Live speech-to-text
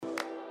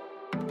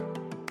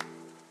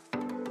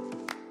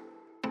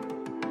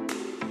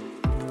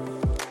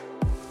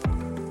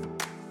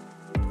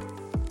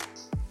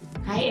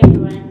Hi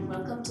everyone,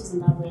 welcome to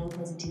Zimbabwean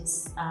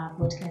Positives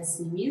podcast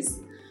series.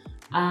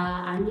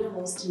 I'm your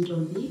host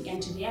Ndombi,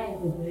 and today I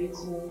have a very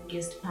cool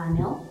guest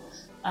panel,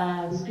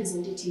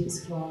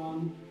 representatives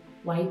from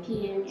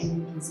YPN,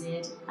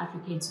 NMPZ,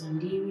 Africa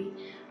Dzwandiri,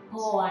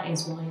 POA,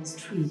 as well as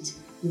Treat.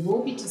 We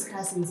will be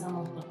discussing some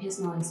of our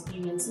personal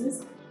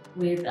experiences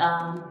with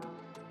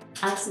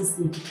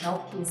accessing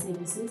healthcare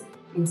services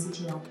in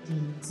city health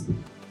clinics.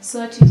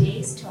 So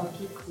today's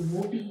topic, we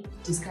will be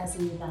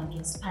discussing with our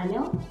guest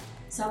panel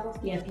some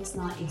of their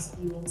personal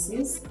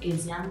experiences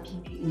as young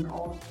people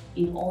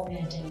in all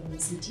their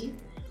diversity,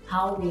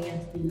 how they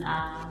have been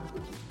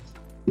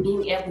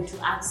being able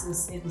to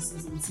access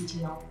services in city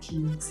health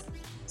clinics.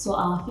 So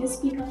our first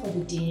speaker for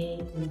the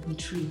day will be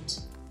Treat.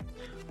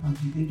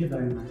 Okay, thank you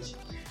very much.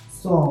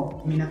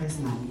 So, Mina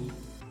personally,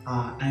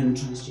 I'm a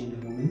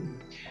transgender woman.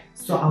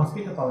 So I'll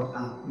speak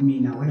about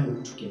Mina when I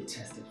went to get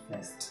tested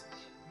first.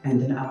 And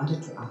then I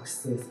wanted to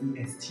access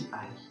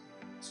STI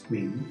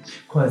screening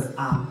because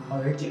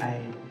already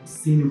I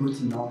seen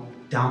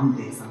it down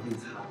there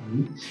something's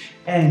happening.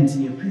 And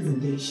in your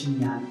presentation,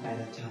 by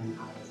the time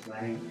I was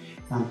wearing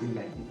something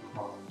like the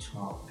Crop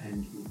 12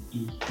 and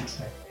with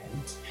track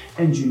pant.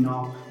 And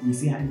we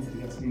see how it's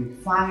getting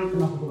fine,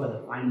 not over the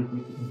fine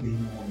with people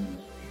being on.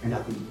 And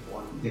I've been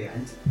born there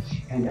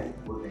and I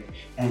go there.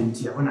 And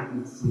when I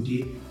can food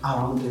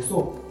around there.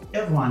 So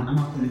everyone, I'm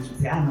not going to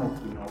say, I know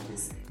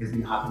this has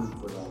been happening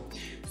for long.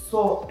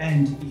 So,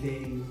 and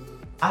the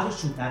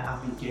attitude that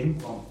I've been getting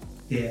from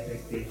there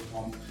back there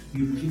home,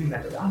 you'll be feeling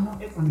that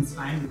everyone is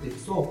fine with it.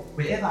 So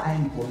wherever I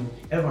am going,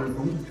 everyone is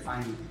going to be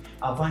fine with it.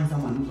 I'll find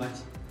someone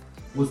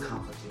who was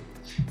comfortable.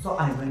 So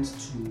I went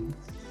to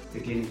the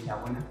clinic.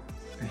 I'm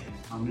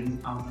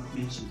not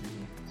mentioning the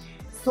name.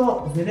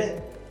 So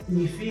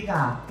you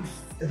figure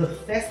if the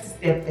first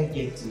step I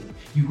get in,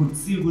 you could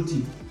see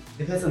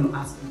the person will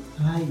ask you,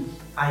 hi,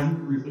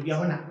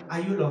 are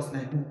you lost?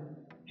 Like,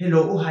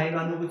 hello, hi,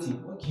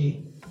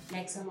 okay.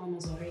 Like someone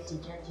was already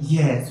judging.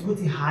 Yes,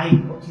 hi,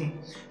 okay.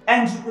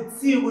 And you could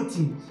see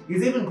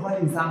he's even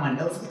calling someone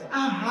else.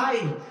 Hi,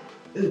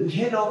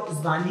 hello,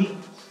 Zvani,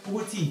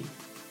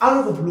 out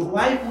of the blue,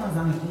 why was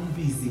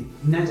busy?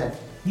 Naja,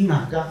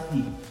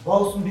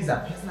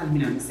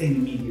 personal saying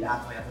immediately.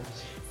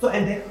 So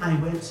and then I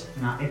went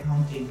now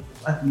accounting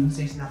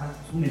administration.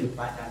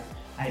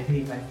 I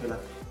paid $5,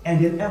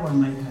 and then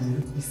everyone might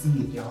have to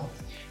see it, y'all.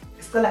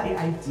 It's called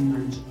AIT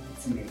manager.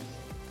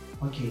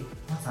 Okay,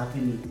 what's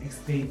happening?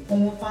 Explain.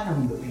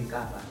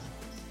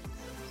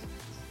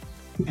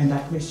 And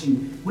that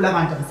question,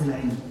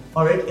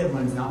 already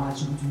everyone's now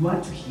watching. You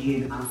want to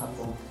hear the answer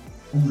from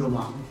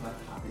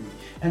what's happening.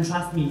 And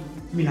trust me,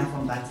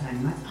 from that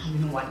time, you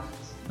know what?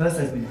 This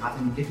has been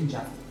happening. They can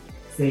just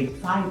say,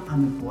 fine,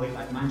 I'm a boy,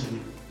 but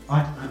management.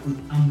 But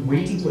I'm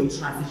waiting for a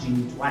transition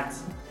into what?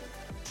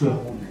 To a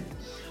woman.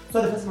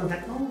 So the person was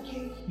like, oh,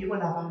 okay, you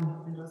will have one.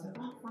 And I was like,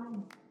 oh,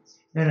 fine.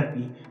 Let it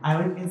be. I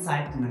went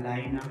inside to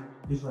Malina,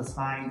 it was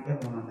fine.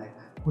 Everyone was like,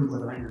 cool, for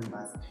the right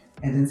numbers.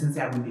 And then since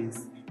I went in,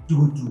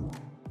 do.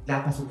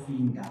 That was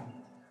feeling that.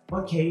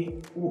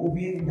 Okay,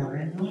 we're in the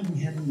rent. No, I'm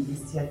having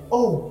STI.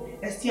 Oh,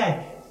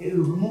 STI. It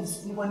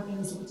removes one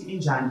thing. So it's in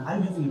Jan.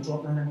 I'm having a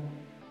job.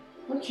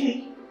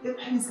 Okay. The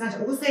pennies can't.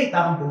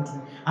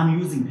 I'm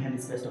using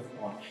pennies first of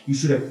all. You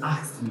should have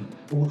asked me.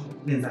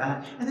 And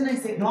then I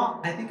said, no,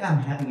 I think I'm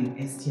having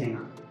an STI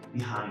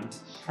behind.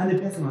 And the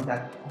person was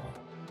like,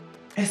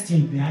 oh,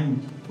 STI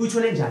behind. Which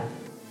one?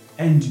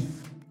 And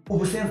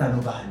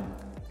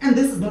and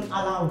this is not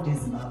allowed in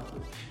Zimbabwe.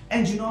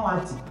 And you know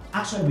what?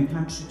 Actually, we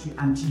can't treat you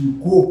until you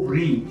go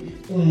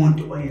bring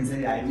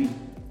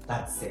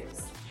that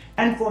sex.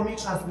 And for me,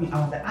 trust me, I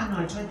was like,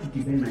 I tried to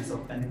defend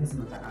myself. And the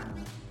person was like,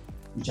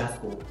 you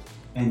just go.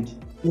 And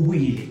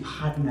we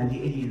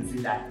partnerly aliens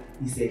in that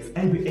sex,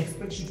 and we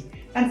expect you to.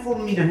 And for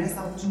me, the next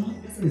time, the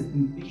person is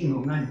picking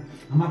on money.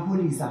 I'm a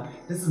police.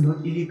 This is not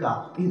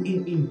illegal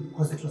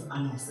because it was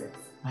anal sex.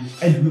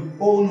 And we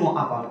all know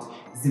about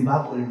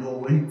Zimbabwe law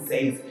when it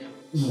says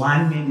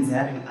one man is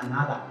having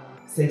another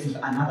sex with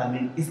another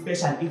man,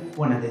 especially if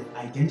one of them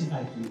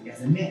identified me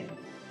as a man.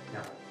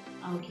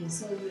 Yeah. Okay,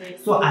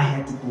 so I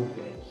had to go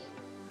back.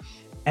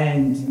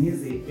 And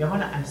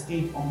I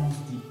stayed almost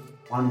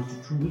 1 to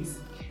 2 weeks.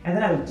 And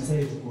then I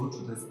decided to go to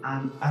this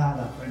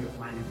another friend of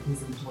mine, and the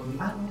person told me,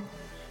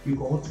 you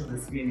go to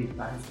this clinic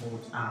that is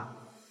called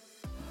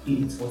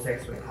it's for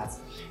sex workers.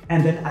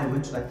 And then I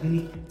went to the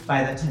clinic.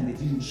 By that time they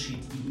didn't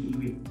treat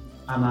me.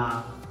 I'm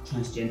a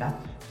transgender,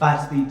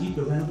 but they did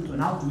the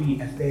now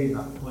doing a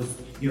favor because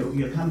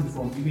you're coming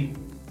from even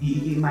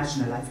the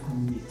marginalized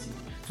community.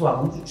 So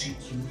I want to treat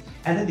you.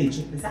 And then they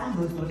checked, they said,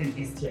 no, it's not an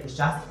STI, it's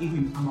just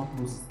even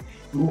process.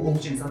 You're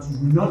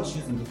not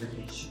using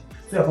lubrication.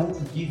 So I'm going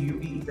to give you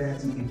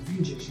and free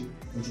injection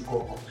and you go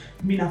home.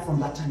 From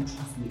that time,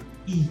 trust me,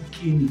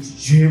 clinic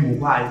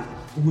why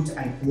would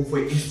I go for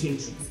a STI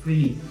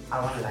screening? I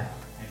want to I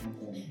don't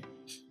go home.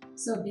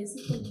 So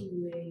basically you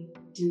were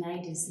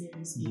denied a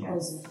service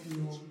because of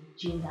your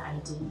gender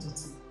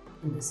identity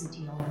in the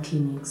city hall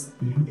clinics.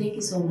 Mm-hmm. Thank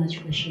you so much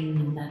for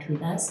sharing that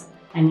with us.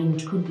 I mean,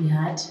 it could be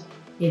hard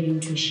having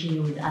to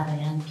share with other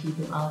young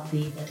people out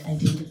there that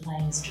identify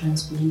as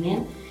trans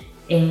women,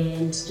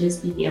 and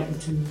just being able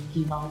to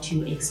give out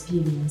your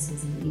experience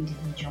as an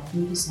individual.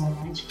 Thank you so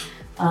much.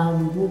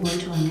 Move on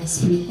to our next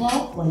speaker,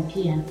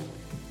 YPN.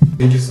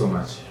 Thank you so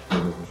much for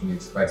the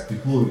opportunity. But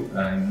before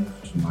I move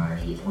to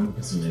my own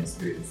personal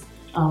experience,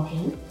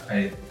 Okay.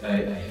 I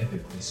have a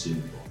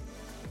question.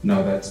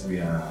 Now that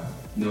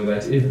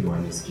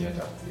everyone is geared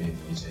up to end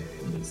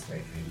HIV AIDS by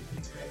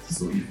 2020, right?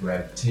 So if we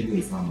are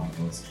telling someone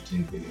else to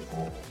turn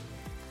 24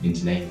 and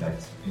denying that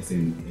as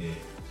a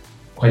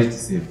quality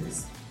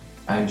service,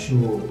 I'm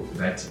sure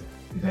that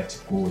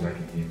goal that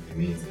we have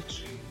remains a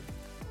dream.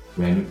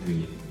 We are not doing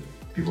anything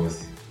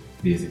because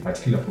there's a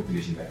particular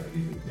population that are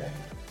living there.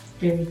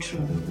 Very true.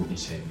 Who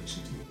HIV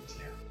treatment.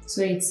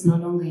 So it's no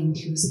longer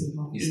inclusive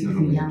of It's no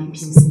every longer young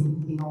inclusive.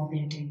 person in all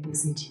their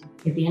diversity.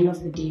 At the end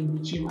of the day,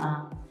 reaching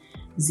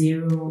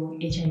zero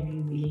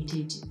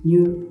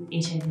new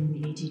HIV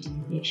related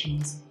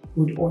infections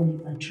would only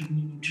but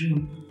remain a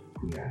dream.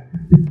 Yeah.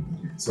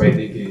 So I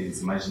think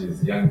as much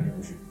as young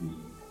people should be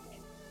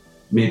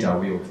made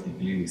aware of the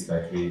clinics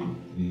that way,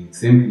 the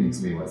same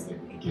clinics where was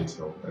able to get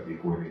help that they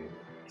go there.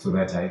 So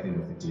that at the end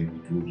of the day we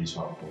do reach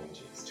our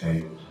point as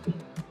child.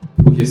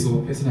 Okay,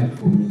 so personally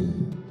for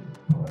me,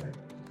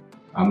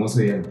 I'm also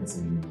a young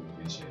person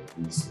in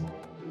HIV, so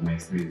my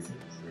experience is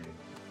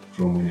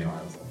from when I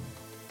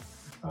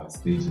was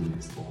staging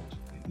the sport,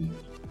 I think.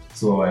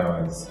 So I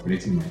was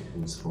collecting my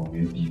foods from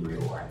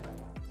MP01.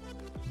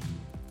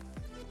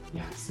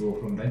 Yeah, so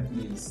from that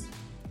place,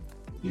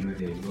 there are a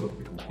lot of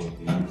people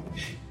calling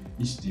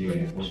each day when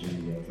I call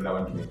them, I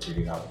want to make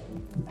it up.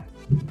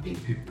 And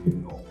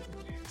people,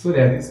 So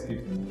there are these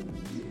people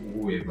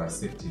who have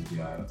accepted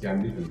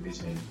I'm living with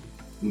HIV.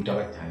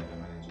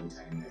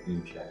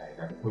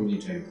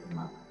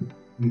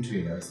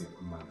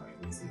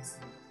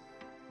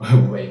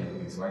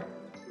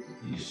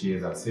 She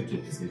has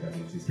accepted to say that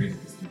she's ready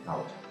to speak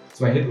out.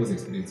 So I had those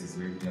experiences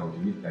where I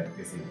would meet that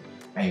person,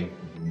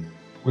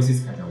 because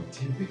it's kind of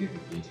take the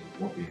date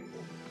what we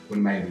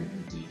on my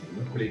review date,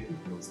 not collecting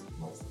close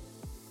because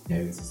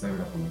there is a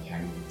cyber from the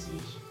kind of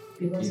stage.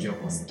 Because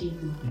of the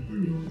stigma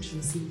you would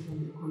receive from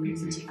the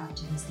community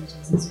after the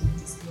status has been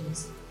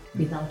disclosed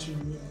without your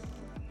will.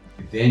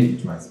 Then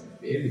it was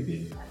very,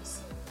 very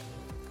nice.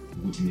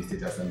 Which in the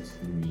status I'm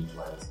schooling me, it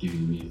was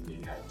giving me a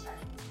very hard time.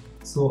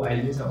 So I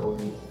later on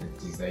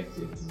decided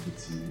to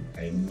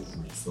I moved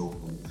myself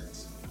from that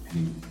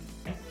clinic.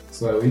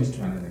 So I went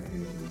to another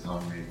clinic in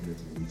town where I got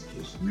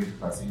medication. Where the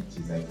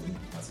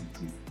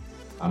facilities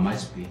are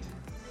much better.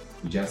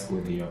 You just go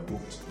there, you are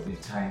booked for the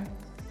time.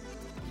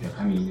 You're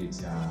coming in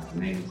at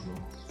 9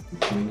 o'clock.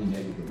 You're going in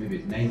there, maybe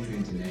at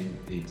 9:20,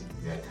 9:30,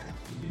 you are done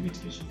with the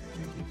medication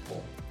you're going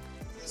for.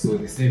 So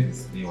the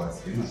service there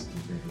was very much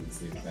different from the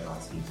service that I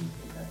was getting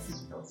from that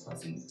city health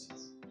facility.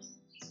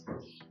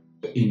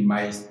 In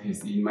my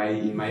space, in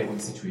my own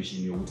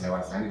situation, I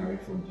was running away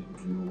from people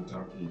to know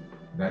okay,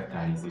 that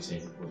guy is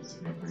HIV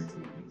positive,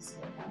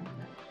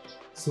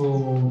 So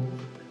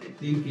I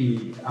think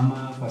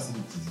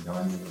facilities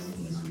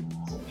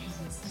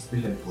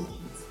especially for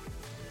kids,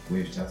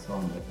 we've just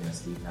found that their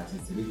status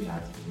it's really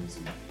hard to go.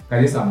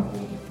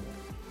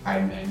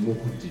 I'm more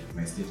committed to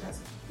my status.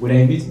 When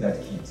I meet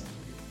that kid,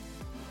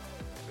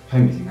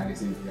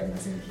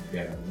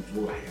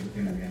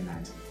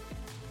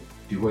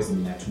 because to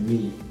me,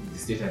 the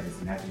status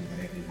is nothing that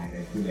I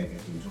feel like I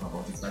can talk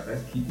about it, but that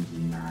kid is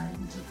in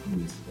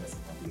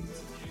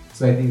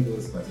So I think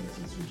those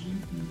facilities should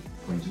really be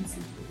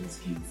conducive for those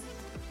kids.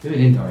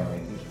 Even however, I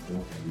think it's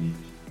all can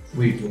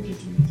where you don't get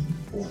to meet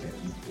all the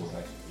people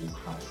that you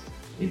have.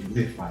 It will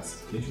be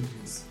fast, get your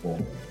things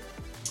forward.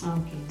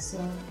 Okay, so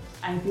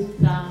I think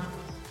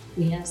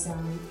we have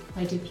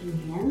quite a few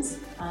hands.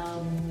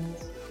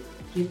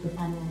 Give the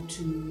panel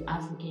to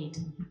Advocate.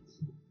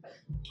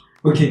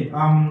 Okay,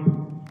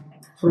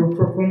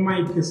 from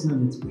my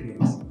personal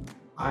experience,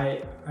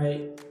 I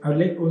would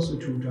like also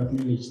to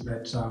acknowledge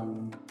that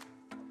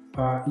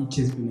it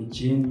has been a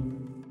journey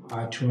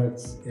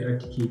towards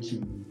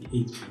eradicating the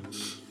AIDS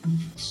pandemic.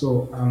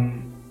 So,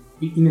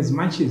 in as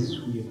much as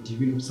we have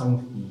developed some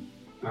of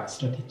the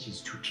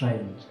strategies to try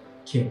and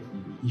curb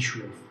the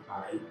issue of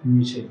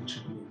HIV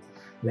treatment,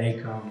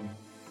 like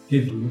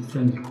having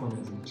friendly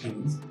corners and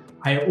clinics,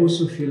 I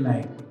also feel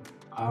like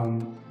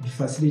the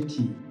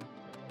facility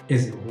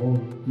as a whole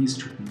needs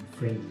to be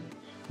friendly.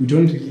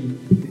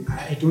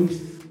 I don't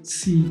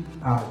see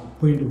the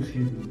point of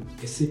having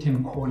a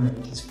certain corner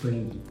that is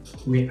friendly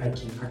where I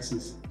can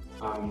access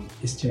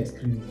STI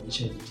screening or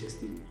HIV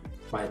testing,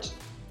 but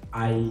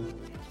I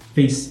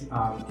face a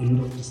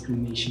lot of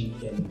discrimination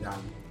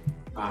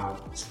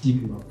and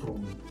stigma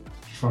from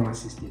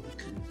pharmacists at the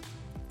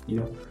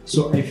clinic.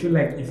 So I feel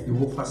like if the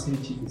whole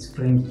facility is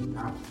friendly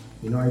enough,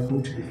 I go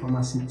to the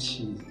pharmacist,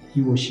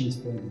 he or she is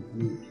friendly with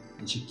me,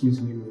 and she gives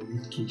me my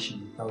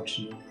medication without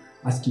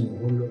asking a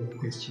whole lot of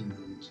questions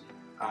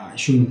and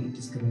showing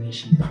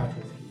discrimination part of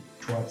it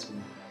towards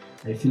me.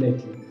 I feel like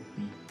it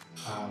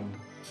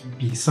would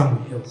be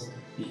somewhere else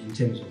in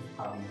terms of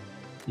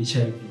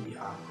HIV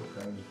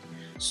programming.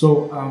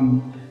 So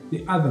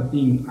the other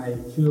thing I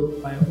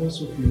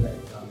also feel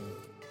like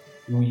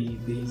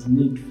there is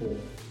need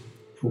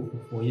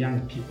for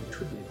young people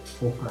to be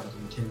forefront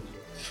in terms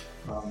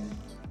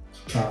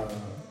of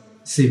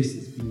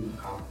services being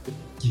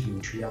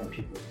given to young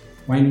people.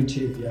 Why not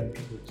have young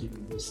people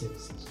giving those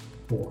services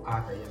for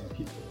other young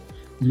people?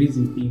 The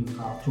reason being,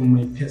 from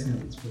my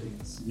personal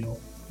experience,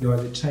 there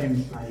was a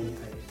time I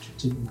had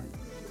to take my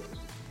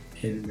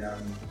and there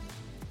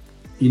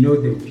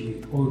will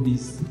be all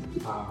these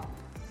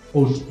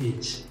old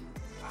age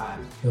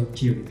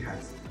healthcare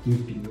workers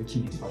who've been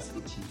working at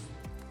facilities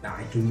that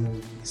I don't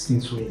know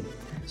since when.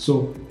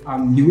 So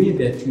the way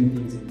they're doing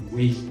things and the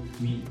way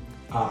we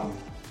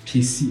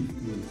perceive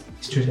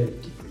is totally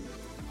different.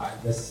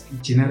 That's a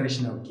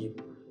generational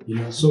gap,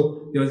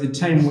 So there was a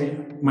time where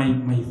my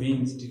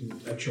veins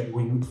were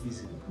not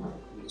visible.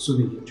 So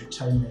they had to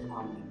tie my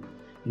arm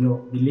and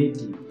the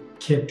lady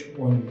kept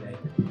on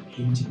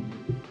hating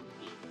me.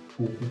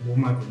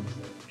 My veins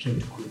trying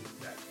to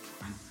collect that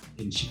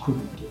and she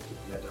couldn't get the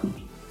blood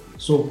out.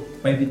 So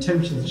by the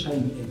time she's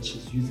trying and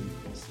she's using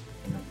force,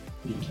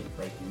 being kept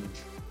by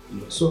the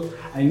meat. So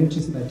I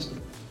noticed that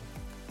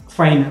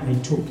fine, I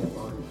talked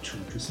about it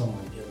to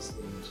someone else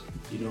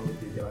and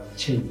there was a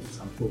change at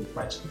some point,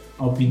 but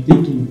I'll be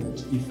thinking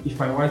that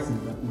if I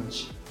wasn't that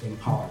much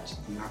empowered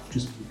enough to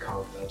speak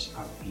out that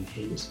I've been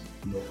hate,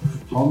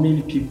 how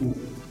many people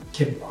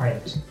kept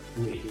quiet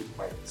who were hate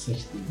by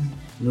such things.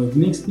 The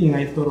next thing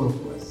I thought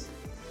of was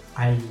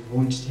I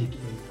won't take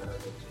any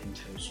therapy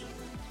anytime soon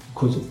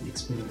because of the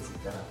experiences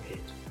that I've had.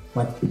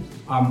 But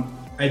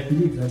I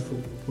believe that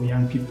for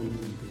young people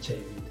living with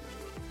HIV,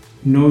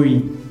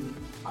 knowing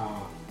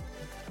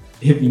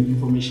having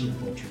information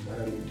about your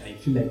environment, I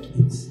feel like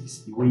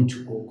it's the way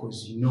to go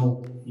because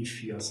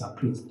if you are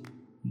suppressed,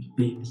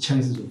 the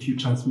chances of you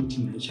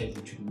transmitting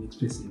HIV to the next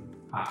person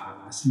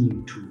are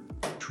slim to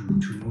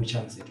no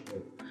chance at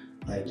all,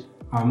 right?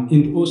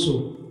 And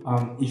also,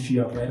 if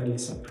you are virally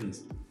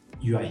suppressed,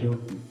 you are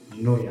healthy.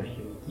 You are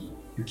healthy.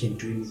 You can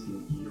do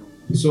anything.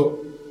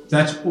 So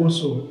that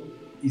also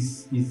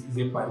is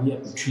the barrier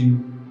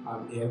between a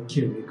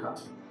healthcare worker,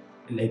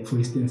 like for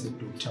instance a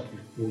doctor,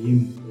 for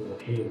him or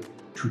her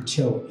to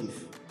tell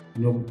if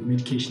the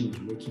medication is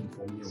working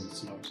for me or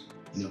it's not.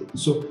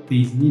 So there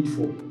is need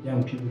for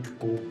young people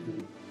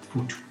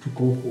to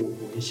go for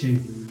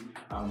HIV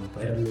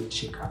viral load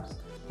checkups.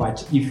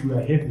 But if you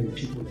are having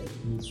people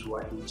like me who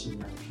are hating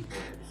young people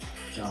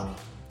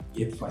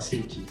at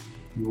facilities,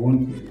 we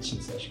won't be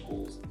reaching such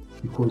goals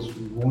because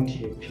we won't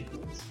have people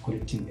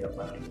collecting their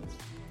viral loads.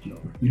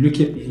 You look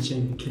at the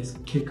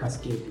HIV care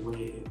cascade where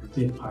the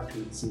third part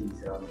where it says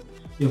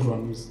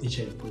everyone who's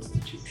HIV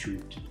positive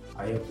should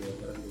have their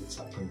viral load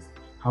suppressed.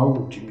 How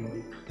would you know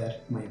if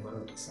that my viral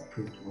load is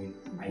suppressed when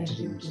I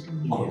didn't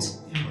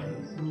cause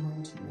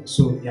it?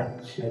 So yeah,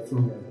 I feel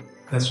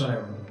like that's what I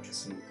wanted to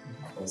say.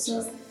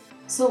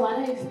 So what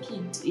I've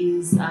picked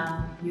is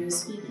you're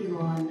speaking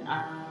on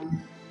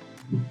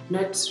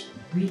not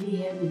really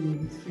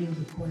having a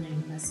friendly corner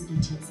in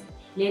facilities.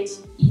 Let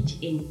each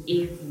and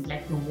every,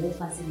 like the whole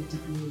facility,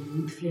 be a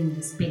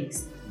youth-friendly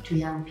space to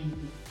young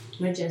people.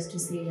 Not just to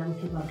say young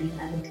people are being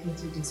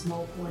allocated a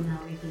small corner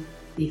where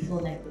they feel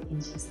like they can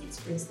just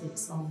express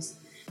themselves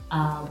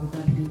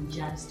without being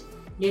judged.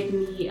 Let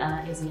me,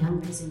 as a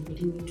young person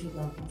getting into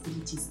the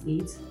facility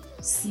space,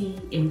 see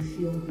and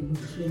feel the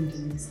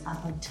youth-friendliness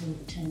up until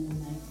the time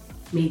when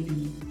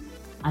maybe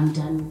I'm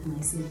done with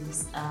my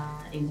service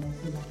and I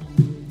feel like I'm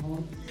moving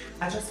on.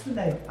 I just feel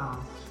like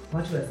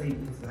what you are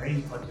saying is very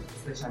important,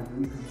 especially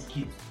when it comes to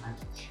kids.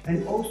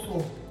 And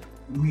also,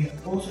 we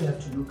also have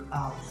to look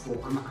out for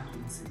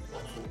adolescents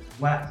also.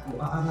 Where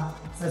other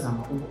says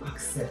I'm going to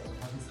accept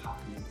what is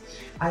happening.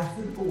 I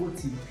feel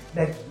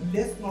like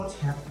let's not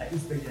have an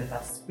inspector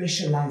that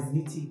specializes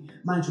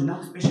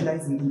now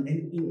specializing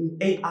in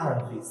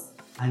ARVs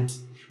and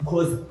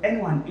because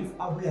anyone, if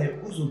we are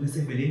also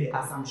the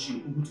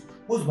assumption,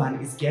 whose one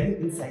is getting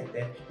inside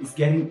there, is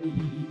getting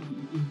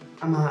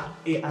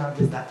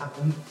ARVs that are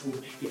going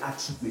through the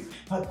treatment.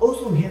 But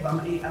also we have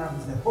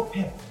ARVs that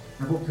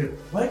PrEP.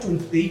 Why don't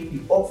they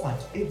be offered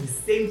at the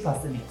same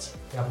facility?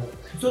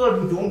 So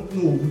that we don't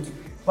know,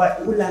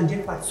 but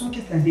so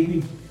can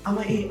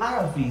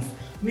ARVs,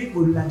 maybe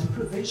we land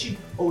prevention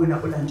or we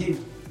land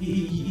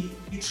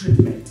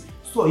treatment.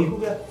 So if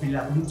we have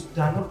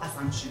there are no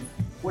assumptions.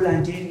 So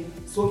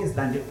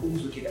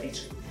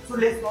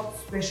let's not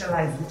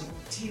specialize with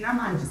Tina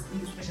man just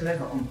specialize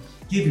on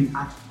giving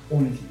out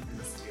only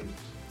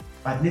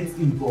but let's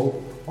involve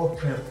all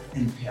PrEP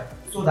and PEP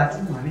so that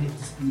we don't have any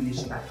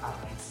discrimination that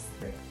arises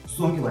there.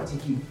 So we are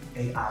taking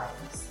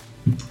ARVs.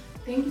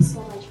 Thank you so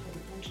much for the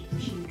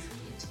contribution to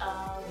it.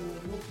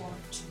 We'll move on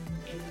to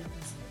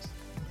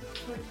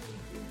Thank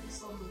you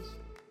so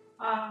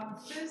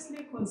much.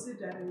 Firstly,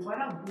 considering what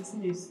I've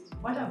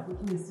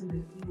witnessed in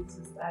the fields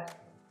is that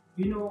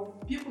people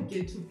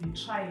get to be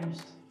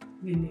triaged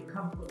when they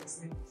come for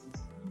services.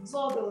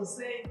 So they'll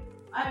say,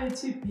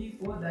 IOTP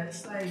for that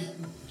side,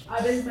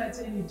 adult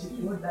maternity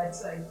for that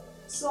side.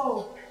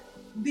 So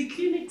the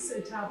clinic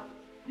setup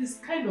is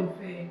kind of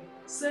a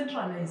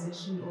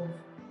centralization of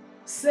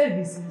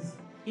services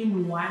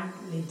in one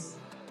place.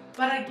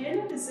 But again,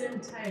 at the same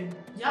time,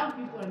 young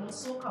people are not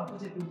so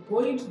comfortable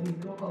going to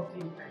the local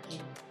clinic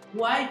again.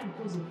 Why?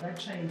 Because of that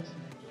child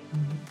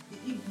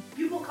again.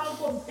 People come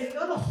from a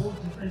lot of all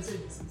different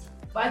services,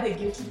 but they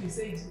get to be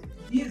said,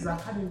 these are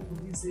coming for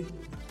this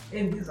service,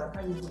 and these are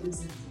coming for this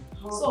service.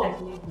 So,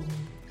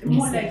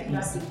 more like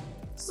that.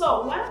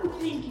 So, what I'm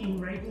thinking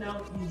right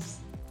now is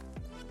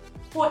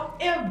for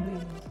every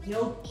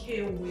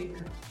healthcare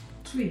worker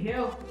to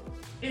have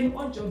an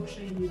on-job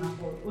training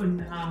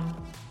on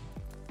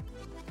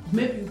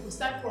maybe we could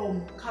start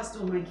from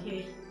customer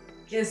care,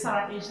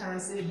 SR, HR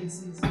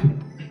services,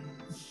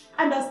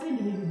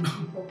 understanding even the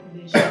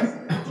populations,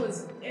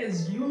 because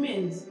as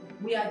humans,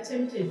 we are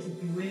tempted to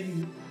be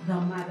wearing the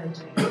mother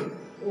jacket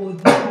or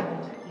the father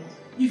jacket,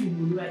 even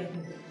when we are in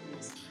the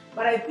workplace.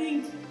 But I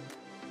think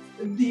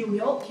the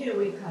healthcare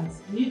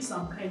workers need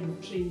some kind of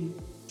training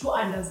to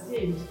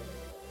understand,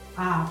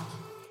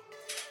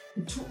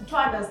 to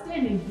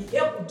understand and be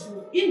able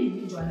to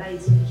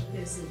individualize each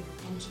person.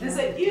 And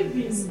say,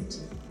 even,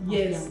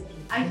 yes,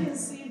 I can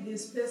see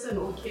this person,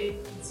 okay,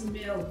 it's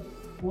male,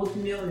 both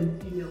male and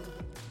female.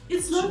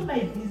 It's not my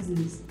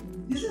business.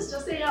 This is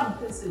just a young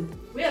person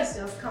who has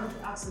just come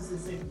to access the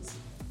service.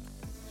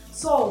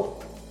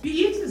 So,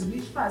 be it is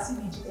which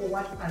facility or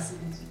what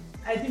facility,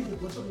 I think the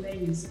bottom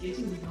line is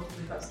getting the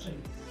health workers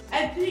trained.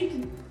 I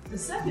think the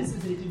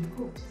services had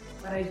improved,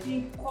 but I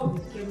think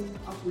COVID came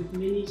up with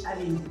many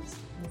challenges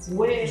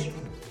where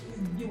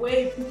the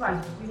way people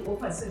are being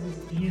offered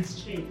services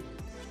has changed.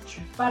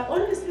 But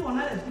honestly,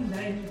 another thing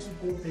that I need to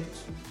go back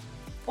to,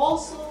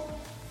 also,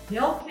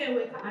 healthcare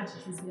worker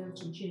attitudes have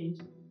to change.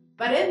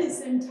 But at the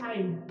same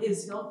time,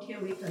 as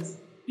healthcare workers,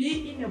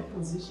 be in a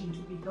position to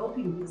be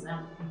helping these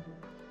young people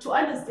to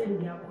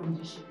understand their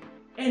condition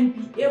and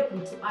be able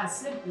to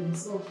accept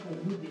themselves for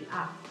who they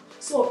are.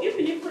 So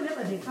even if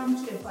whenever they come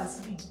to a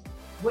facility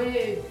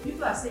where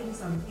people are saying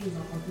some things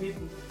about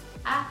maybe,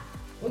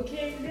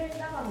 okay,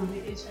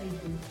 HIV,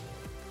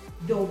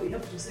 they'll be able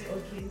to say,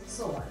 okay,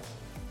 so what?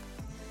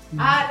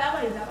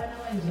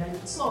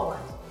 So what?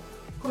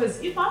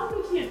 Because if I'm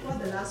looking at what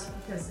the last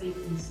speaker said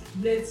is,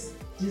 let's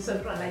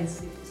decentralize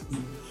services.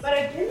 But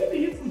again,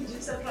 even if we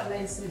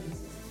decentralize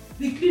services,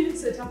 the clinic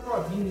setup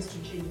probably needs to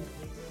change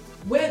again,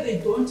 where they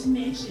don't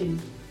mention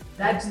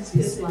that this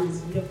person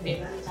is here for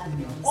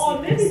that.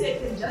 Or maybe they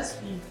can just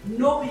be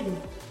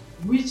knowing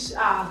which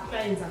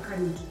clients are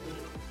coming to them.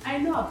 I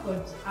know I've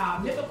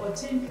got maybe about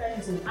 10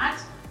 clients in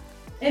art,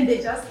 and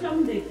they just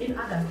come like any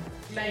other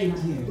client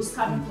who's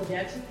coming for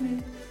their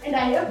treatment, and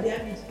I have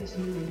their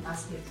medication in my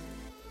basket.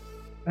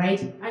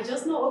 Right? I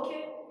just know,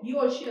 okay, he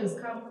or she has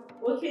come,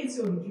 okay, it's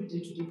your review day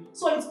today.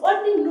 So it's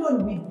only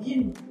known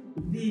within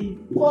the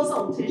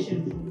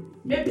consultation room.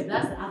 Maybe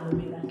that's the other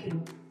way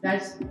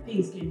that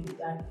things can be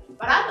done.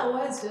 But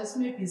otherwise, just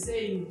maybe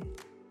saying,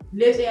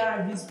 let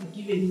ARVs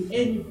be given in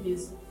any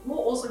place, we'll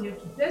also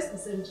have to face the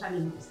same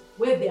challenges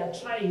where they are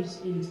trying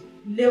and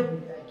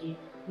leveled again,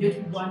 yet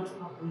we want to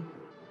avoid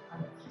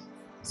it.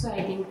 So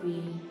I think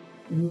we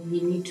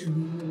need to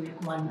really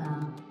work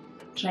on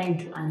trying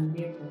to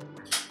unlevel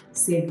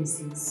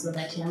services so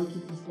that young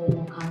people feel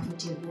more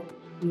comfortable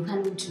in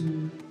coming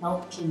to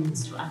health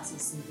clinics to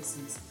access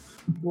services.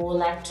 We would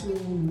like to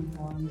move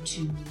on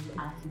to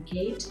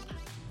advocate.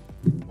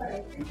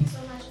 Alright, thank you so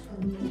much for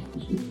the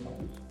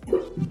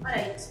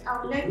Alright,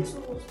 I would like to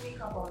speak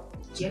about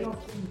the journey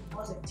of being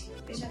positive,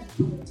 especially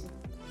positive.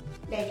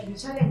 Like the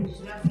challenges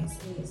we are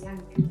facing as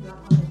young people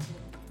are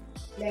positive.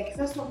 Like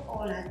first of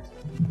all, like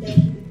the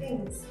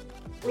things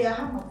we are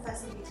having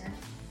facility,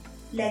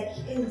 like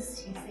as you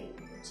say,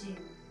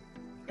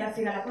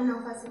 ndafika lapho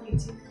na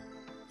facility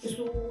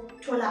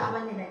usuthola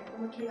abanye like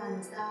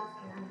omakhelwane staff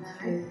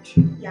and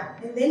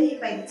yeah, and then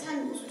by the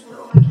time usuthola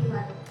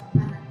omakhelwane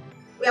bafana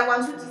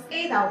uyakwazi ukuthi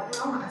either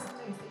ungauma accept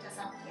status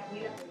yakho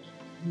uyabuyela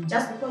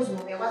just because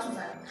uyakwazi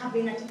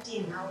uzakhaphe ngathi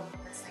team nawo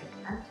side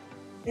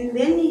and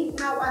then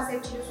now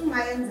accept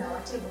usungayenza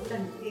whatever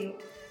ulandileyo,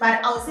 but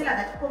I'll say like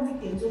that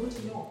confidence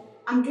ukuthi no,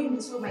 I'm doing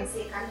this for my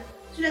sake, and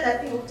so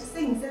that thing ukuthi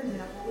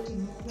sengisenzela ukuthi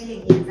no kumele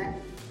ngiyenza.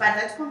 But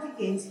that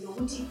confidence,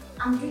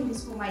 I'm doing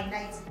this for my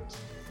life.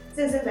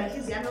 Since like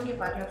he's young, okay,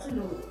 but you have to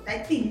know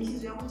that thing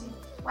is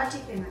what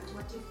if and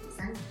what if.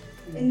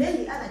 And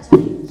then the other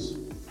challenge,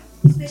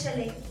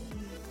 especially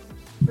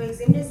for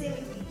example, say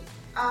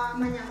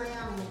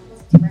manyamaya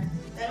positive,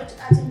 they're not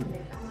attending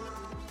like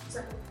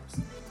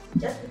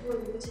just before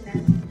we reach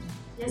that,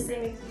 just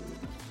say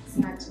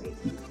smart way.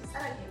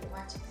 Start getting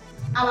what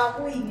our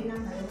boy in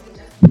number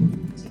just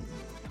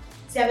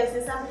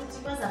services are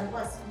because I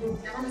was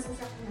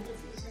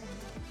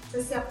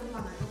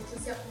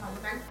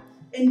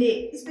and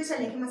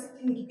especially like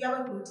clinic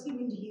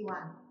even the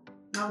one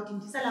now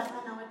tindisa lapha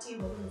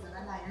wathemba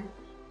okwenzakalayo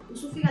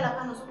usufika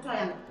lapha sokuthiwa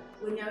yanga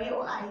wenyawe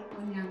oayi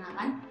onyanga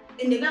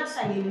and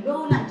ekuhlaleni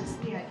lo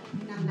ulandisiya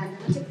mina ngilanda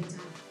ngathi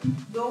bethana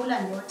lo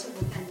ulande wathemba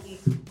ukanti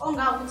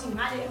ongawo ukuthi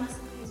ngale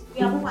emasiphizi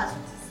uyabukwazi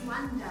ukuthi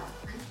siwandawo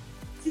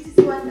sithi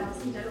siwandawo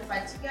sinjalo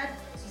but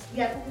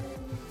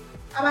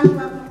abantu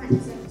baphakathi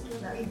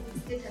siyakuthola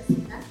i-status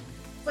ina.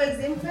 For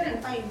example, kufanele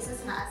ngifake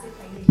ngisesina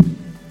asekhayeni,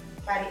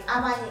 but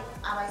abanye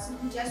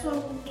abasikuthi yasona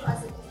umuntu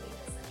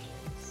ase-status sakhe.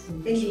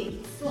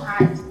 And so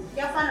hard.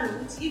 Kuyafana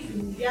nokuthi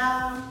even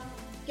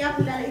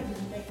kuyabulala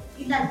even like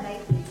i-love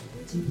life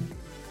yethu ukuthi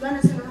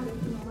lwana sengahambe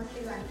khona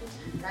umakhelwane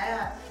ukuthi ngaya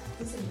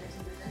isengathi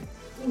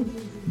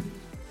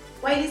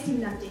while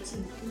isina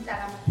dating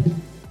umntaka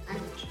amakhelwane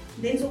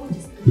then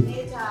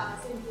sokudiscriminate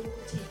senze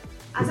ukuthi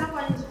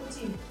asakwanisa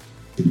ukuthi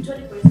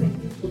uthole boyfriend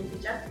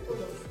just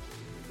because of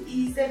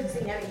i-service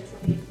engabe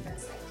ngithole that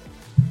side.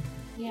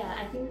 Yeah,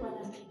 I think what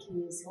I'm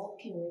thinking is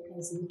healthcare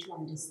workers need to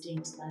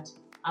understand that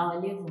our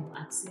level of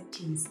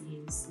acceptance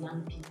as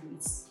young people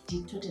is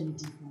totally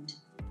different.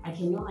 I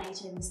can know my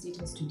HIV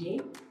status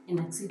today and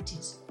accept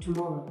it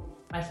tomorrow.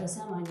 But for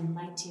someone, it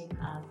might take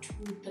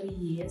 2-3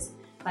 years,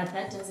 but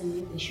that doesn't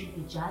mean they should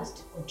be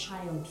judged or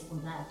trialed for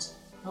that.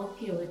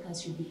 Healthcare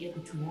workers should be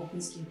able to walk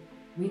this street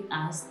with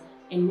us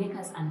and make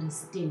us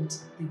understand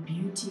the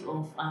beauty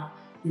of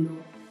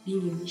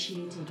being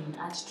initiated on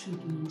art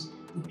treatment,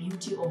 the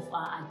beauty of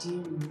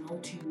adhering now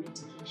to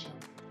medication,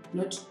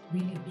 not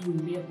really being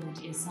labeled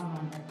as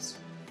someone that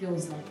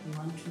feels like they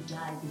want to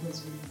die,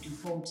 because when you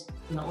default,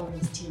 we are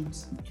always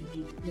tempted to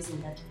be the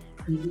person that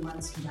really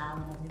wants to die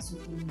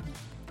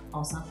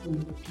or suffering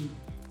with pain.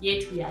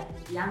 Yet we are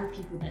young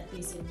people that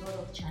face a lot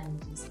of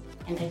challenges,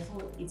 and I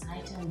feel it's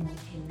high time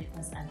healthcare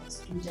workers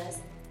understood us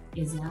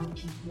as young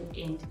people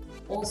and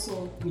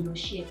also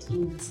shared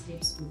in the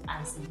steps with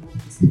us and walk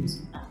the steps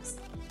with us.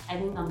 I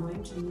think I'm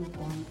going to move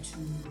on to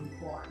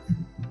Paul.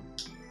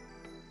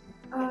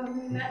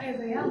 As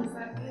a young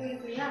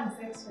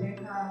sex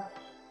worker,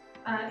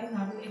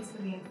 engabe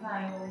experience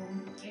ngayo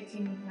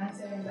eklinikhi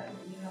ngasebenza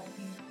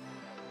i-therapy.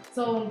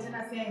 So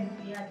ngithena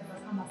siyayibiyadi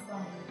basihamba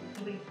sibanga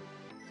ngo-3.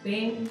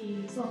 Then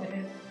sovele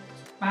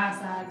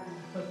basazi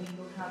for the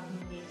local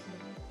community.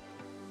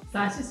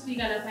 Sathi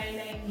sifika lapha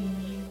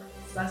elayinini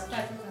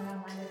sasiqathisa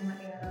ngamanye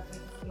kuma-therapy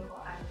lokho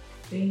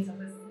then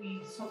sabe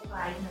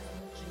si-surprise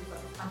nasemajima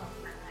sihamba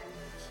khona ngale.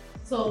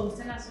 So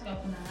sithena sifika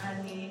khona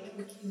ngale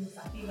eklinikhi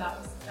safika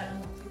usihlala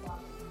ngokuthiwa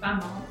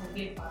bamba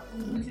amabhokedi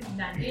ukuthi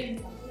mlandeni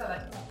safuka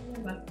kathi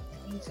bafunga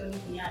ngithole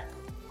ibiyadi.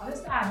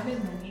 Abesithathu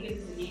bezinganike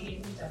leziyeke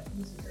ukuthi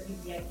afundise uthole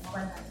ibiyadi ngoba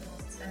nathi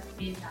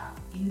sisafenda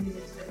in-level.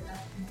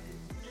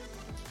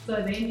 So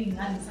then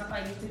ingane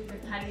safake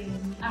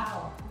ekhaleni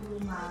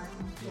wakhuluma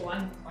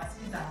one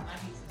wasibiza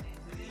ngamabizo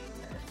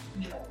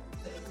I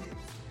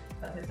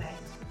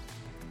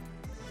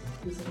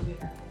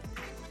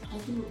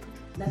think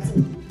that's a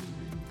really,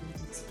 really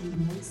great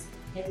experience,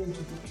 having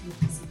to go to a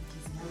facility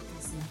as a young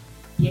person,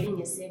 getting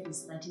a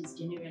service that is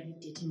generally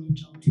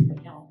detrimental to your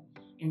health,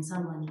 and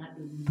someone not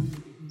being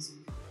needed because of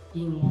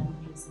being a young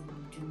person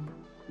and doing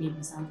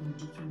maybe something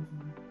different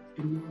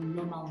from the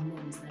normal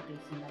norms that they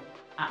feel like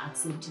are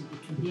acceptable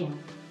to them.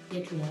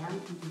 Yet we are young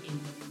people and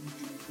we need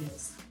to do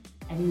this.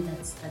 I think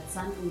that's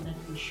something that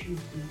we should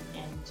do,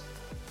 and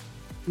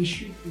we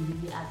should be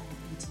really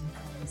advocating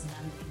for as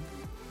young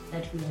people,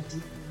 that we are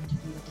different,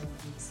 we are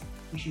diverse.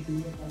 We should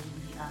never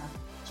really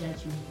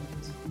judge me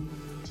because of being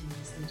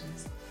a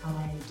status, how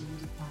I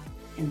identify,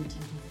 and the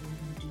type of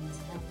work I do as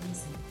a young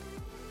person.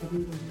 I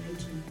think we're going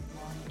to move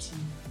on to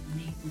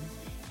maybe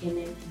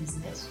MMPZ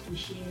to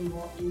share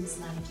more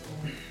insight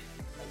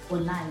or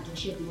light, or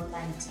shed more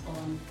light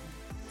on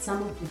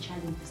some of the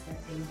challenges that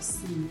they've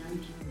seen young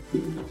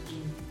people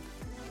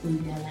bring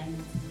in their line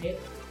of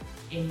work,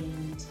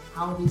 and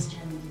how these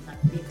challenges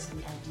affect the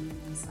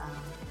ideas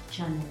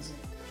channels of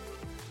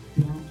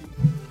the young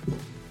people.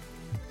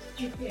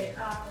 Okay,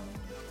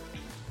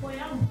 for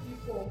young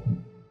people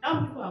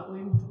are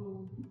going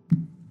through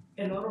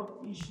a lot of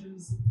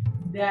issues.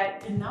 There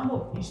are a number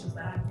of issues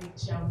that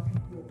affect young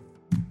people.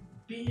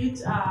 Be it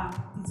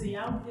it's a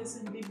young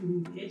person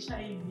living with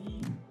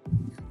HIV,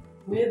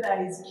 whether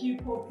it's key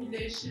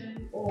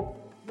population or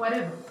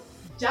whatever.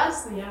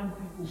 Just the young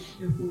people,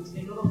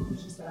 they've got a lot of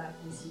issues that are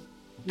facing.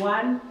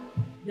 One,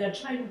 they're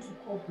trying to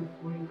cope with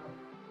growing up.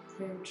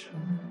 Very true.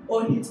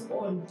 On its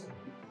own.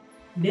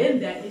 Then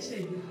there are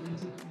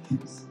HIV-related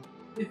issues.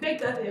 The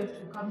fact that they have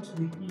to come to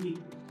the clinic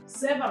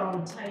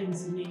several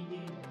times in a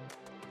year,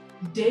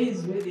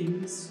 days where they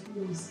miss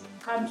schools,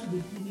 come to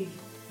the clinic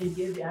and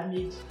get their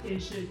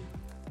medication,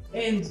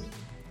 and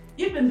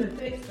even the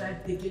fact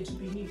that they get to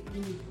be in a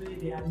clinic where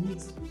they are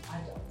mixed with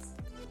adults.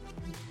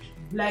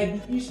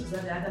 Like the issues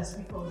that the other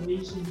speaker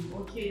mentioned,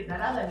 okay, that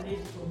other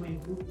lady from my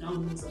group now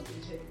knows of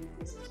HIV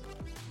positive.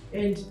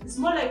 And it's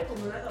more like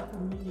from another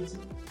community.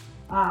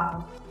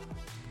 I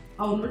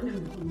will not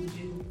name the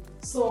community.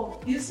 So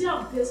this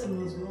young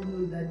person was well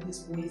known that this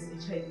boy is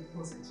HIV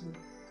positive.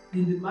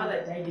 Then the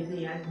mother died at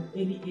an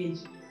early age,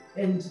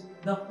 and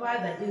the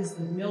father is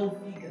the male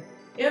figure.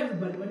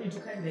 Everybody wanted to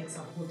kind of like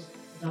support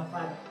the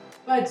father.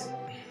 But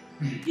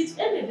it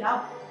ended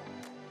up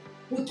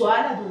with the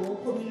whole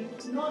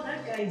community. No,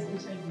 that guy is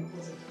HIV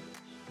positive.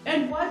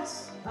 And what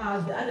the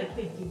other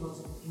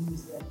caregivers of him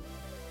is that,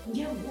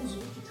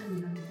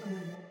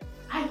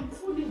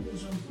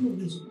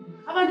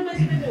 abantu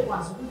bethi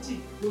bebekwazi ukuthi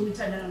wona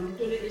uthandana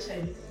nomuntu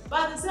one-HIV,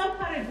 but the same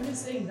parent who is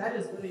saying that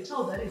is for a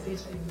child that is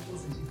HIV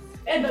positive,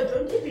 and they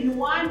don't even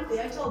want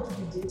their child to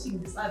be dating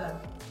this other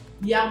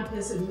young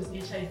person who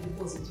is HIV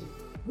positive,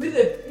 with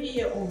the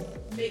fear of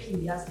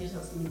making their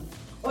status known.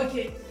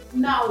 Okay,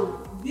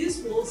 now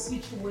this whole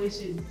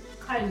situation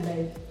kind of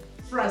like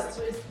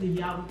frustrates the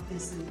young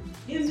person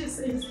in the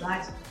sense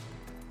that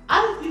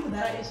other people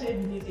that are HIV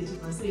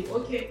negative are saying,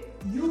 okay,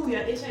 you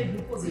are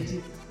HIV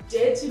positive,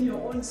 date in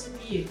your own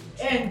sphere,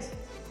 and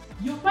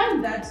you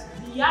find that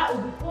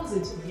the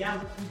positive young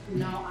people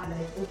now are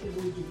like, okay,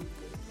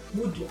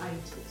 what do I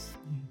date?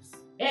 Yes.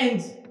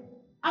 And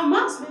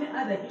amongst many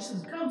other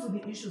issues, comes to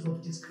the issues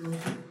of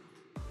disclosure.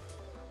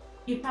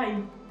 If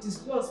I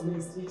disclose my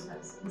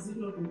status, is it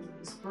not going to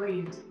be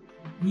spread?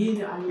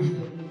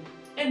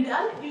 And the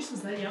other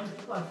issues that young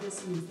people are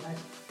facing is that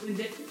when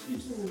they get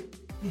into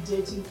the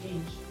dating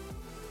age,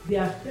 they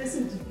are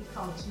facing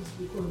difficulties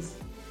because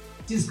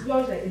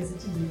disclosure is a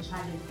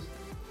challenge.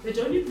 They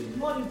don't even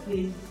know if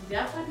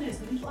their partner is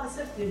going to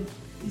accept them,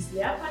 is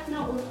their partner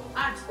on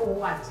art or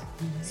what.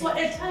 So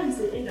at times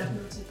they end up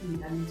not taking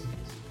their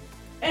medication.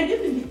 And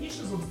even the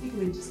issues of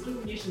stigma and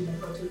discrimination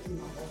that we're talking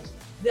about,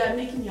 they are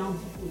making young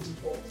people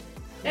default.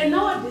 And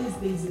nowadays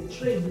there is a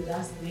trend with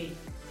us there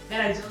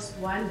that I just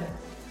wonder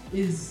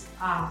is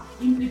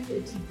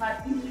implementing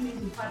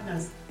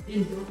partners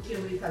in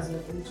healthcare workers who are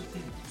going to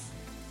take this.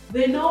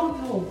 They now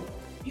know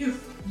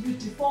if you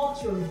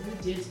default your due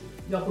date,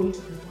 you are going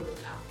to be followed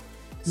up.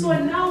 So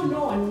now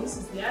no one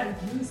misses their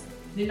reviews.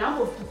 The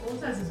number of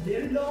defaulters is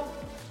very low,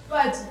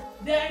 but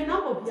there are a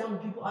number of young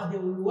people out there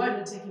who are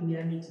not taking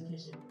their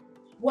medication.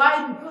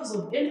 Why? Because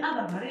of any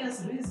other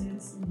various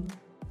reasons.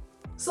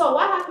 So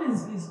what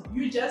happens is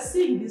you just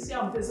see this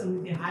young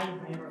person with a high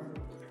viral load.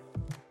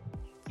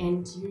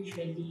 And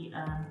usually,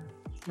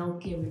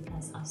 healthcare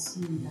workers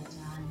assume that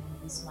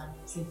this one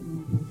is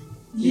taking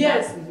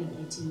Yes. really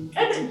getting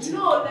And you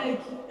know,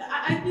 like,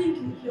 I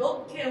think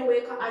healthcare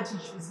worker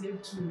attitudes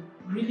have to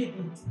really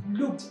be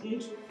looked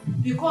into,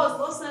 because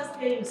those are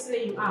saying,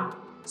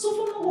 so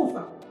for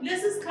no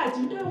let's just cut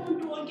into a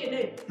won't get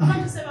it.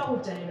 Can't say I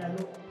would die.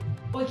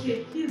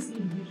 Okay, here's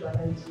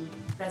individuality.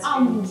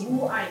 I'm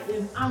who I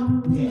am.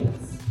 I'm me.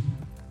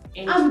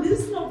 I'm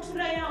this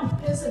natural young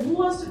person who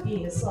wants to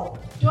be herself.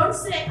 Don't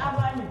say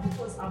Abani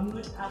because I'm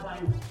not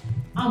Abani.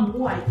 I'm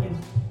who I am.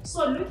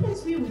 So look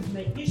at me with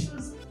my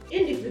issues,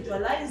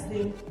 individualize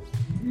them,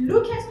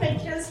 look at my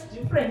case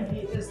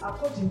differently as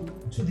according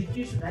to the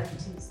issue that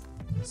it is.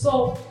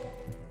 So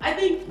I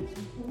think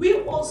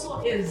we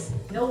also as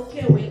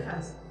healthcare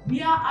workers,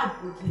 we are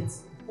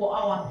advocates for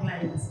our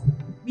clients.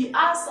 We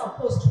are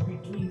supposed to be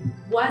doing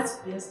what's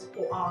best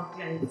for our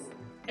clients.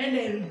 And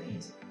I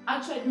repeat,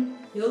 actually,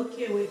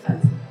 healthcare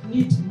workers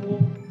need more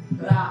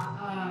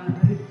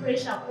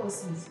refresher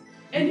courses.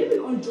 And even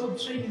on job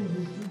training,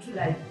 we do to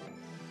like,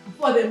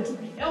 for them to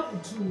be able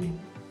to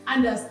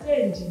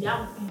understand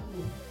young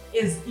people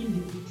as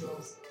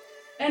individuals.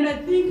 And I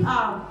think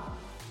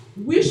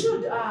we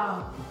should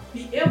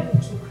be able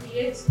to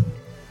create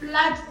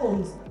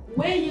platforms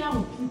where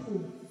young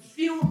people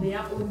feel their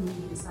own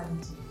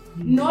universality.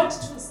 Not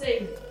to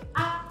say,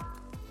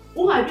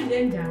 ungabi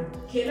le ndawo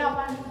khela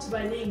abantu ukuthi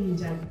baningi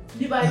njani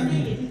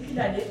libaningi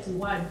liphila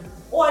legciwane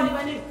or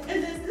libaningi,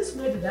 and there's this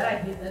word that I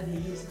hate that they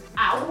use,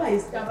 uba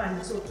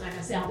yisitabane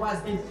soqala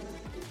siyakwazi, and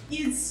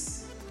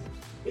it's,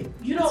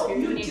 you know,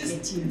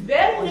 it's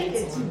very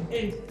negative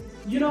and,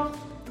 you know,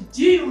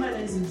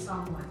 dehumanizing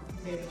someone.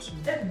 very true.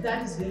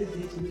 That is very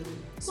negative.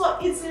 So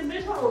it's a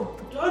matter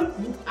of don't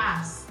look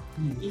us.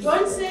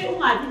 Don't say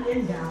ungabi le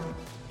ndawo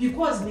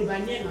because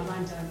libaningi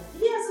abanjalo.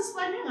 Yes, it's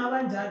baningi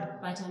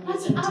abanjalo. But I'm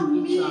But an I'm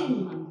individual,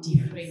 me. I'm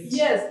different.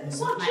 Yes,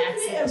 so My treat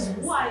me as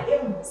acceptance who I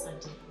am. is so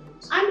different.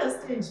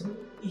 Understand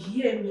me,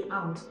 hear me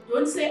out.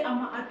 Don't say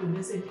I'm an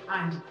adolescent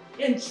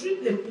and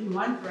treat them in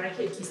one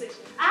bracket to say,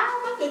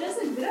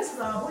 adolescent,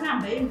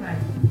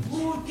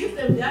 we'll give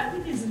them their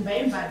feelings in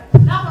Baimba.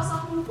 Now,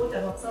 something good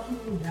about something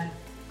like that.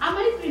 I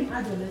might be an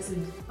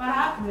adolescent, but I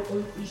have my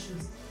own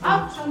issues.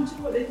 I've come to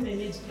collect my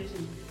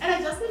medication, and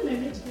I just need my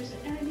medication,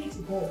 and I need to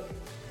go.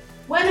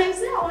 When I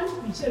say I want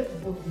to be checked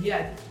for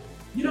beard,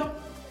 you know,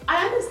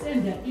 I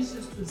understand there are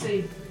issues to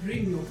say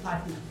bring your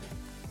partner.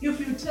 If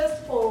you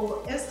test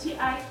for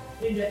STI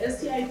and you're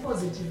STI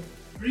positive,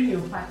 bring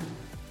your partner.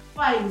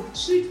 Fine,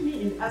 treat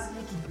me and ask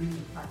me to bring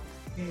your partner.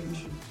 Very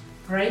true.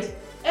 Right?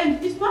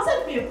 And it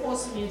mustn't be a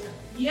force matter.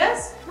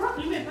 Yes,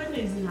 probably my partner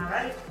is in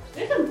Harare.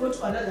 They can go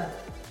to another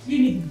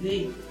clinic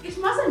there. It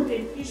mustn't be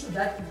an issue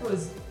that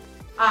because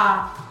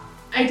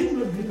I did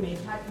not bring my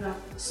partner,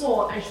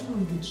 so I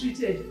shouldn't be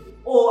treated.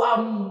 Or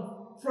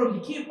from the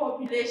key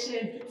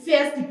population,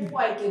 first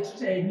before I get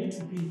treated, I need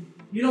to be,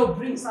 you know,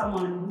 bring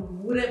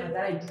someone, whatever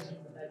that I did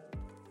for that.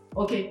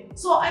 Okay,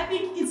 so I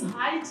think it's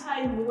high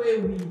time where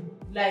we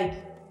like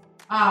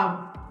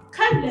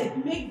kind of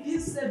like make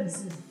these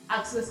services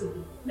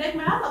accessible. Like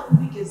my other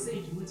colleague has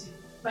said,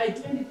 by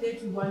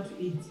 2030 we want to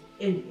end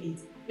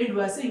AIDS, and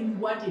we are saying we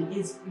want an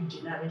AIDS-free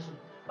generation.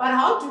 But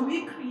how do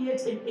we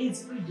create an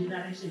AIDS-free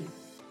generation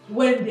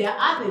when there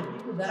are other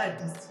people that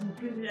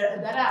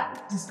are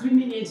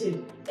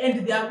discriminated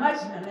and they are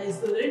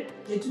marginalized, so they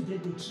get to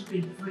get the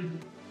treatment freely.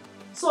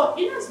 So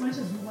in as much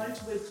as we want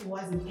to work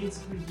towards an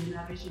AIDS-free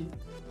generation,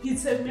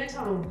 it's a matter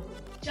of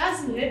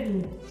just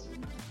having,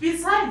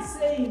 besides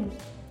saying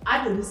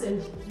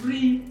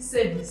adolescent-free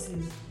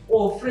services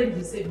or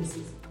friendly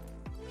services,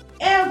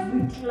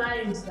 every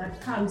client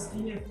that comes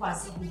in a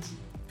facility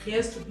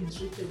has to be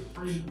treated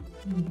freely.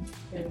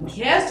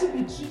 It has to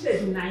be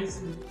treated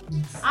nicely.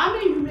 I'm a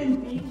human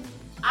being.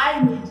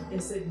 I need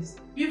a service.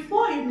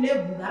 Before you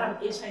label that I'm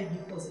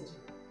HIV positive,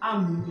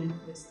 I'm human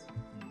first.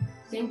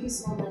 Thank you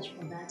so much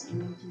for that,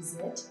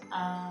 MPZ.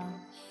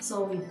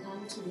 So we've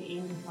come to the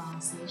end of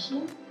our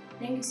session.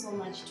 Thank you so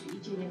much to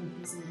each and every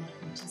person that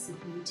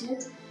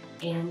participated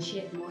and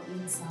shared more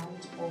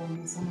insight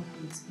on some of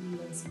the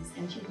experiences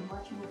and shared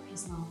much more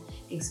personal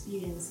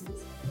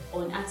experiences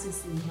on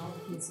accessing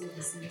healthcare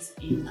services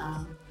in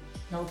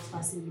health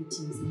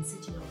facilities, in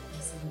city health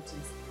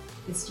facilities.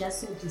 It's just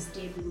so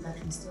disturbing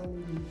that we still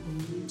live in a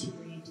community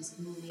where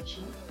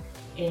discrimination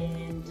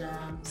and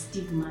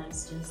stigma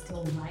is just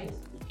still rife,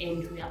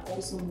 and we are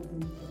also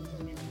moving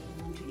from the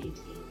want to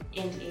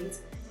end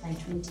AIDS by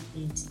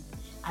 2030.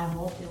 I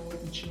hope there will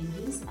be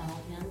changes. I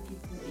hope young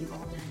people in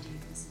all their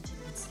diversity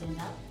will stand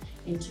up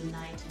and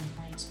tonight and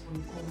fight for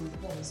a common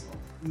cause of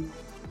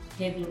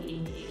having an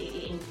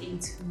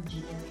AIDS-free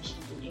generation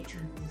and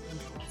actually moving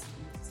towards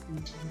an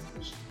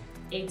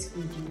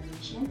AIDS-free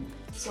generation.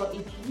 So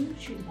if you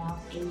should have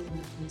any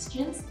more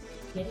questions,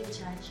 get in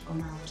touch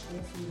on our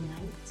toll-free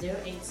line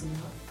 080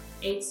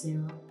 80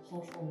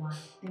 441.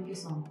 Thank you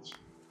so much.